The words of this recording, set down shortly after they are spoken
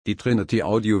Die Trinity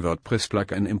Audio Wordpress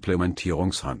Plugin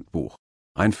Implementierungshandbuch.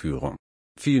 Einführung.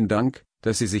 Vielen Dank,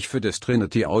 dass Sie sich für das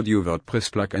Trinity Audio Wordpress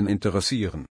Plugin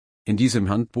interessieren. In diesem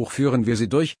Handbuch führen wir Sie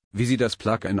durch, wie Sie das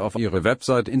Plugin auf Ihre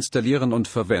Website installieren und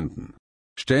verwenden.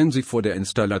 Stellen Sie vor der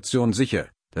Installation sicher,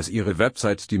 dass Ihre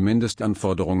Website die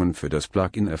Mindestanforderungen für das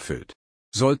Plugin erfüllt.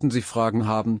 Sollten Sie Fragen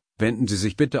haben, wenden Sie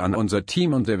sich bitte an unser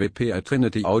Team unter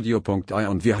wp@trinityaudio.ai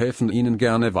und wir helfen Ihnen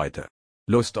gerne weiter.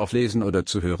 Lust auf Lesen oder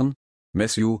zu hören?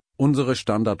 Matthew, unsere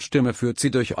Standardstimme führt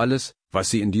Sie durch alles, was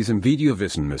Sie in diesem Video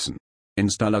wissen müssen.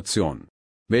 Installation.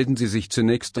 Melden Sie sich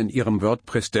zunächst in Ihrem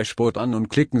WordPress-Dashboard an und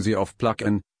klicken Sie auf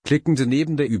Plugin. Klicken Sie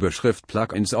neben der Überschrift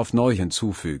Plugins auf Neu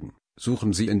hinzufügen.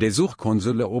 Suchen Sie in der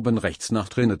Suchkonsole oben rechts nach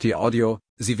Trinity Audio.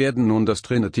 Sie werden nun das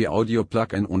Trinity Audio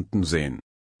Plugin unten sehen.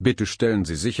 Bitte stellen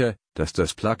Sie sicher, dass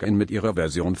das Plugin mit Ihrer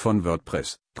Version von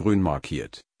WordPress, grün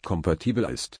markiert, kompatibel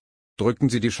ist. Drücken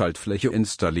Sie die Schaltfläche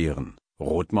Installieren,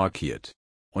 rot markiert.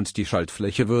 Und die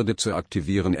Schaltfläche Würde zu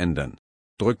aktivieren ändern.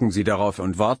 Drücken Sie darauf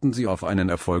und warten Sie auf einen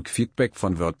Erfolg-Feedback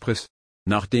von WordPress.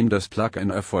 Nachdem das Plugin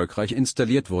erfolgreich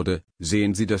installiert wurde,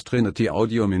 sehen Sie das Trinity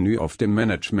Audio Menü auf dem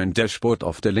Management-Dashboard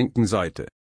auf der linken Seite.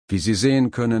 Wie Sie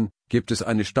sehen können, gibt es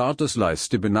eine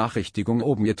Statusleiste-Benachrichtigung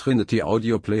oben. Ihr Trinity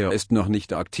Audio Player ist noch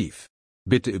nicht aktiv.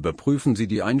 Bitte überprüfen Sie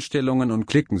die Einstellungen und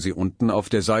klicken Sie unten auf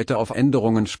der Seite auf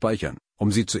Änderungen speichern,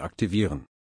 um sie zu aktivieren.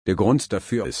 Der Grund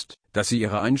dafür ist, dass Sie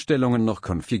Ihre Einstellungen noch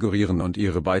konfigurieren und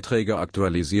Ihre Beiträge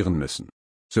aktualisieren müssen.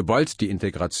 Sobald die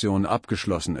Integration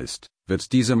abgeschlossen ist,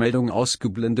 wird diese Meldung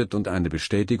ausgeblendet und eine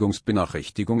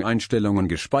Bestätigungsbenachrichtigung Einstellungen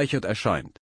gespeichert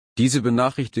erscheint. Diese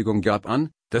Benachrichtigung gab an,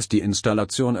 dass die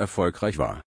Installation erfolgreich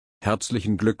war.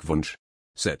 Herzlichen Glückwunsch.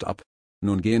 Setup.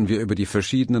 Nun gehen wir über die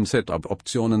verschiedenen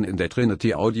Setup-Optionen in der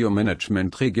Trinity Audio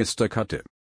Management Registerkarte.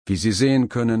 Wie Sie sehen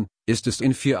können, ist es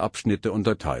in 4 Abschnitte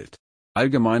unterteilt.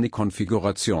 Allgemeine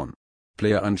Konfiguration.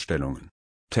 Player-Einstellungen.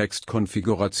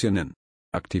 Textkonfigurationen.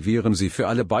 Aktivieren Sie für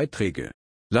alle Beiträge.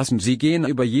 Lassen Sie gehen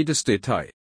über jedes Detail.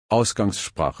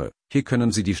 Ausgangssprache. Hier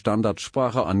können Sie die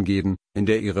Standardsprache angeben, in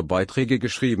der Ihre Beiträge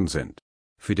geschrieben sind.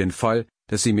 Für den Fall,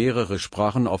 dass Sie mehrere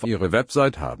Sprachen auf Ihrer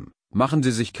Website haben, machen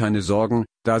Sie sich keine Sorgen,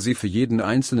 da Sie für jeden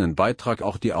einzelnen Beitrag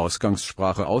auch die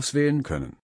Ausgangssprache auswählen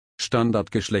können.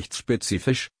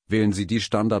 Standardgeschlechtsspezifisch, wählen Sie die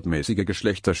standardmäßige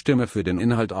Geschlechterstimme für den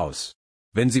Inhalt aus.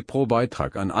 Wenn Sie pro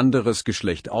Beitrag ein anderes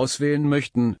Geschlecht auswählen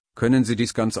möchten, können Sie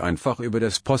dies ganz einfach über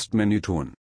das Postmenü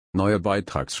tun. Neuer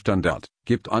Beitragsstandard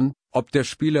gibt an, ob der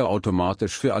Spieler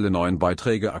automatisch für alle neuen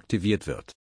Beiträge aktiviert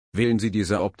wird. Wählen Sie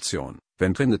diese Option,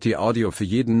 wenn Trinity Audio für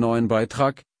jeden neuen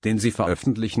Beitrag, den Sie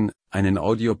veröffentlichen, einen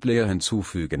Audioplayer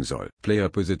hinzufügen soll.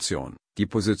 Playerposition, die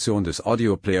Position des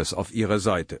Audioplayers auf Ihrer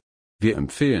Seite. Wir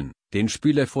empfehlen, den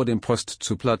Spieler vor dem Post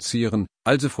zu platzieren,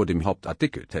 also vor dem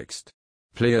Hauptartikeltext.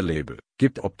 Player-Label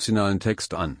gibt optionalen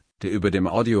Text an, der über dem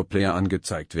Audioplayer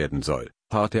angezeigt werden soll.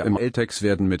 HTML-Tags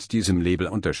werden mit diesem Label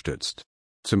unterstützt.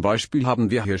 Zum Beispiel haben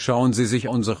wir hier Schauen Sie sich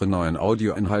unsere neuen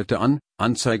Audioinhalte an,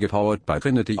 Anzeige powered by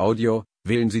Trinity Audio,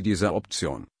 wählen Sie diese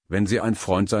Option, wenn Sie ein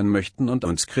Freund sein möchten und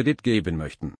uns Kredit geben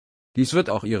möchten. Dies wird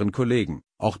auch Ihren Kollegen,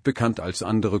 auch bekannt als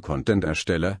andere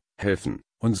Content-Ersteller, helfen,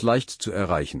 uns leicht zu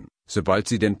erreichen, sobald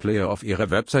Sie den Player auf Ihrer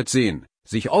Website sehen,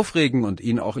 sich aufregen und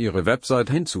ihn auch Ihre Website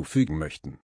hinzufügen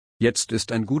möchten. Jetzt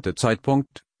ist ein guter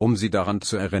Zeitpunkt, um Sie daran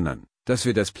zu erinnern, dass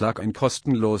wir das Plugin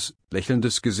kostenlos,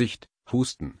 lächelndes Gesicht,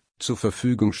 Husten, zur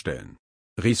Verfügung stellen.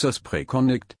 Resource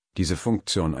Preconnect, diese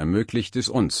Funktion ermöglicht es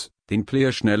uns, den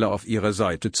Player schneller auf Ihrer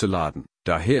Seite zu laden.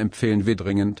 Daher empfehlen wir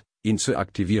dringend, ihn zu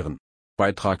aktivieren.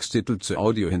 Beitragstitel zu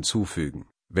Audio hinzufügen.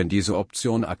 Wenn diese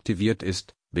Option aktiviert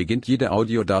ist, beginnt jede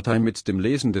Audiodatei mit dem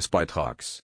Lesen des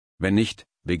Beitrags. Wenn nicht,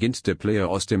 beginnt der Player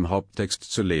aus dem Haupttext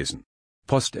zu lesen.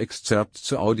 Postexzerpt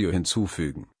zu Audio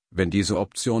hinzufügen. Wenn diese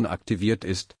Option aktiviert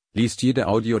ist, liest jede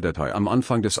Audiodatei am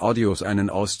Anfang des Audios einen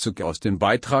Auszug aus dem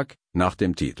Beitrag, nach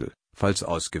dem Titel, falls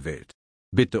ausgewählt.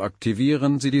 Bitte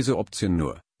aktivieren Sie diese Option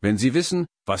nur, wenn Sie wissen,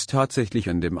 was tatsächlich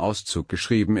in dem Auszug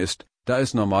geschrieben ist, da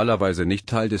es normalerweise nicht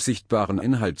Teil des sichtbaren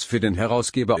Inhalts für den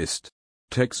Herausgeber ist.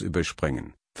 Tags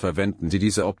überspringen. Verwenden Sie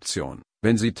diese Option,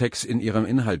 wenn Sie Tags in Ihren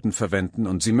Inhalten verwenden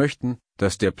und Sie möchten,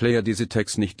 dass der Player diese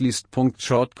Tags nicht liest.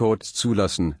 Shortcodes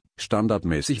zulassen.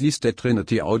 Standardmäßig liest der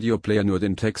Trinity Audio Player nur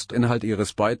den Textinhalt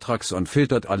Ihres Beitrags und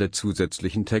filtert alle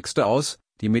zusätzlichen Texte aus,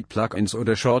 die mit Plugins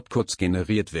oder Shortcodes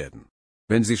generiert werden.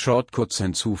 Wenn Sie Shortcodes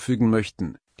hinzufügen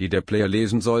möchten, die der Player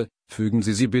lesen soll, fügen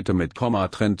Sie sie bitte mit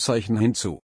Komma-Trennzeichen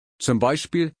hinzu. Zum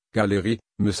Beispiel, Galerie,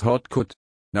 Shortcode.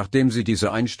 Nachdem Sie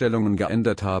diese Einstellungen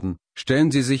geändert haben,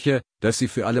 stellen Sie sicher, dass Sie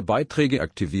für alle Beiträge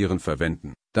Aktivieren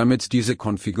verwenden, damit diese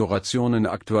Konfigurationen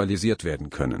aktualisiert werden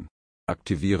können.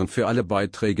 Aktivieren für alle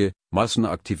Beiträge,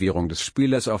 Massenaktivierung des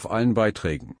Spielers auf allen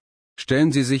Beiträgen.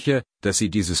 Stellen Sie sicher, dass Sie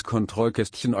dieses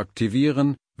Kontrollkästchen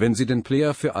aktivieren, wenn Sie den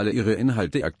Player für alle Ihre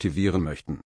Inhalte aktivieren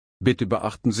möchten. Bitte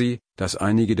beachten Sie, dass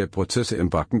einige der Prozesse im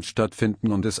Backend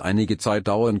stattfinden und es einige Zeit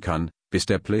dauern kann, bis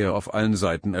der Player auf allen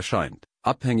Seiten erscheint,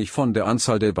 abhängig von der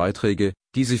Anzahl der Beiträge,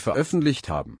 die Sie veröffentlicht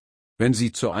haben. Wenn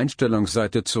Sie zur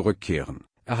Einstellungsseite zurückkehren,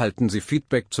 erhalten Sie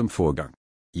Feedback zum Vorgang.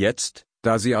 Jetzt,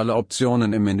 da Sie alle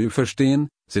Optionen im Menü verstehen,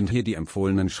 sind hier die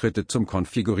empfohlenen Schritte zum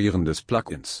Konfigurieren des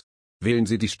Plugins. Wählen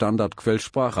Sie die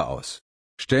Standardquellsprache aus.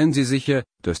 Stellen Sie sicher,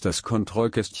 dass das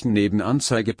Kontrollkästchen neben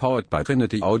Anzeige Powered by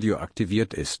Trinity Audio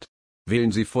aktiviert ist.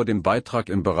 Wählen Sie vor dem Beitrag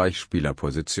im Bereich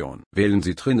Spielerposition. Wählen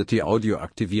Sie Trinity Audio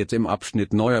aktiviert im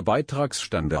Abschnitt Neuer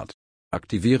Beitragsstandard.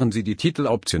 Aktivieren Sie die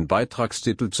Titeloption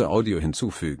Beitragstitel zu Audio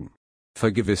hinzufügen.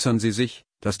 Vergewissern Sie sich,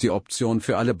 dass die Option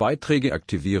für alle Beiträge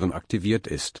aktivieren aktiviert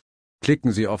ist.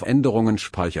 Klicken Sie auf Änderungen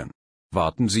speichern.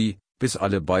 Warten Sie, bis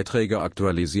alle Beiträge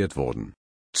aktualisiert wurden.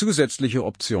 Zusätzliche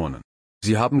Optionen.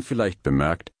 Sie haben vielleicht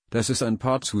bemerkt, dass es ein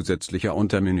paar zusätzliche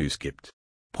Untermenüs gibt.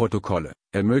 Protokolle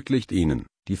ermöglicht Ihnen,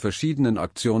 die verschiedenen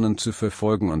Aktionen zu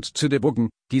verfolgen und zu debuggen,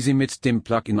 die Sie mit dem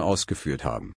Plugin ausgeführt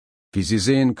haben. Wie Sie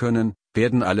sehen können,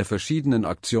 werden alle verschiedenen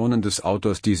Aktionen des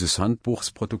Autors dieses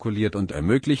Handbuchs protokolliert und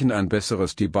ermöglichen ein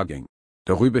besseres Debugging.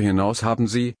 Darüber hinaus haben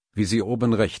Sie, wie Sie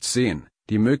oben rechts sehen,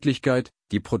 die Möglichkeit,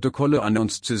 die Protokolle an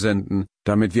uns zu senden,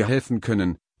 damit wir helfen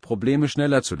können, Probleme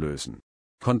schneller zu lösen.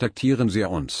 Kontaktieren Sie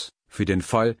uns, für den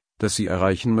Fall, dass Sie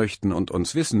erreichen möchten und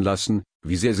uns wissen lassen,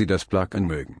 wie sehr Sie das Plugin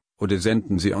mögen, oder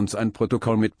senden Sie uns ein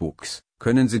Protokoll mit Bugs,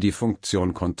 können Sie die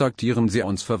Funktion Kontaktieren Sie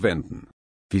uns verwenden.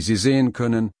 Wie Sie sehen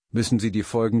können, müssen Sie die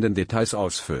folgenden Details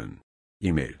ausfüllen.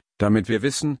 E-Mail, damit wir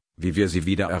wissen, wie wir Sie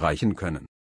wieder erreichen können.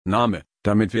 Name,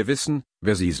 damit wir wissen,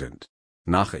 wer Sie sind.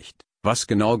 Nachricht, was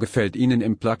genau gefällt Ihnen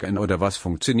im Plugin oder was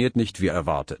funktioniert nicht wie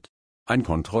erwartet. Ein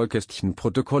Kontrollkästchen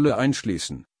Protokolle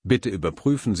einschließen. Bitte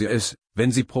überprüfen Sie es,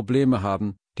 wenn Sie Probleme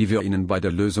haben, die wir Ihnen bei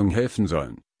der Lösung helfen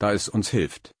sollen, da es uns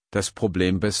hilft, das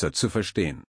Problem besser zu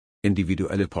verstehen.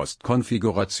 Individuelle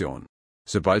Postkonfiguration.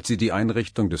 Sobald Sie die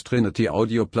Einrichtung des Trinity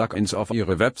Audio Plugins auf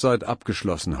Ihrer Website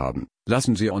abgeschlossen haben,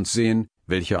 lassen Sie uns sehen,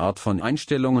 welche Art von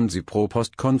Einstellungen Sie pro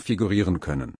Post konfigurieren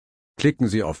können. Klicken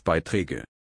Sie auf Beiträge.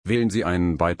 Wählen Sie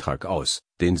einen Beitrag aus,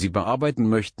 den Sie bearbeiten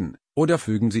möchten, oder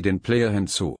fügen Sie den Player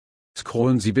hinzu.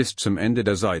 Scrollen Sie bis zum Ende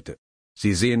der Seite.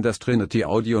 Sie sehen das Trinity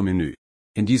Audio Menü.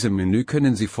 In diesem Menü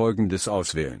können Sie Folgendes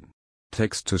auswählen.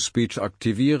 Text-to-Speech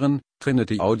aktivieren,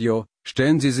 Trinity Audio,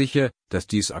 stellen Sie sicher, dass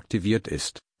dies aktiviert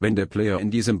ist, wenn der Player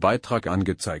in diesem Beitrag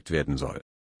angezeigt werden soll.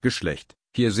 Geschlecht,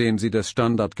 hier sehen Sie das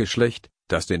Standardgeschlecht,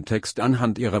 das den Text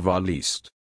anhand Ihrer Wahl liest.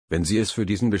 Wenn Sie es für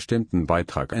diesen bestimmten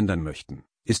Beitrag ändern möchten,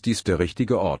 ist dies der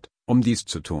richtige Ort, um dies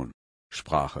zu tun.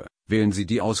 Sprache, wählen Sie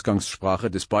die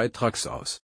Ausgangssprache des Beitrags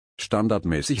aus.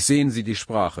 Standardmäßig sehen Sie die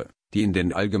Sprache, die in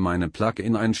den allgemeinen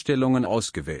Plugin-Einstellungen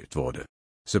ausgewählt wurde.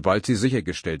 Sobald Sie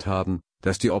sichergestellt haben,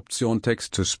 dass die Option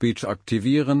Text-to-Speech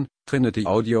aktivieren, Trinity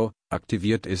Audio,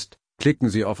 aktiviert ist, klicken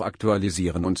Sie auf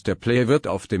Aktualisieren und der Player wird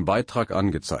auf dem Beitrag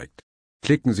angezeigt.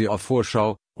 Klicken Sie auf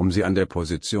Vorschau, um sie an der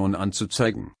Position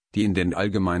anzuzeigen, die in den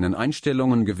allgemeinen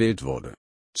Einstellungen gewählt wurde.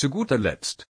 Zu guter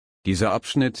Letzt. Dieser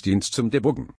Abschnitt dient zum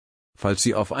Debuggen. Falls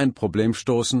Sie auf ein Problem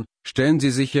stoßen, stellen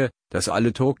Sie sicher, dass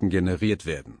alle Token generiert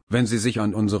werden. Wenn Sie sich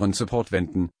an unseren Support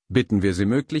wenden, bitten wir Sie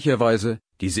möglicherweise,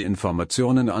 diese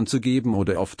Informationen anzugeben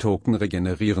oder auf Token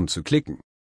regenerieren zu klicken.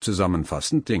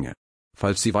 Zusammenfassend Dinge.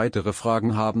 Falls Sie weitere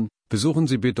Fragen haben, besuchen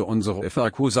Sie bitte unsere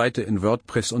FAQ-Seite in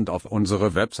WordPress und auf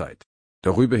unserer Website.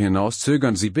 Darüber hinaus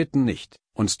zögern Sie bitten nicht,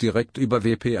 uns direkt über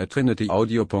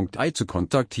wp@trinityaudio.ai zu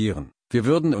kontaktieren. Wir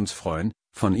würden uns freuen,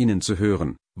 von Ihnen zu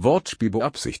hören. Wortspiel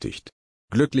beabsichtigt.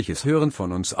 Glückliches Hören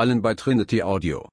von uns allen bei Trinity Audio.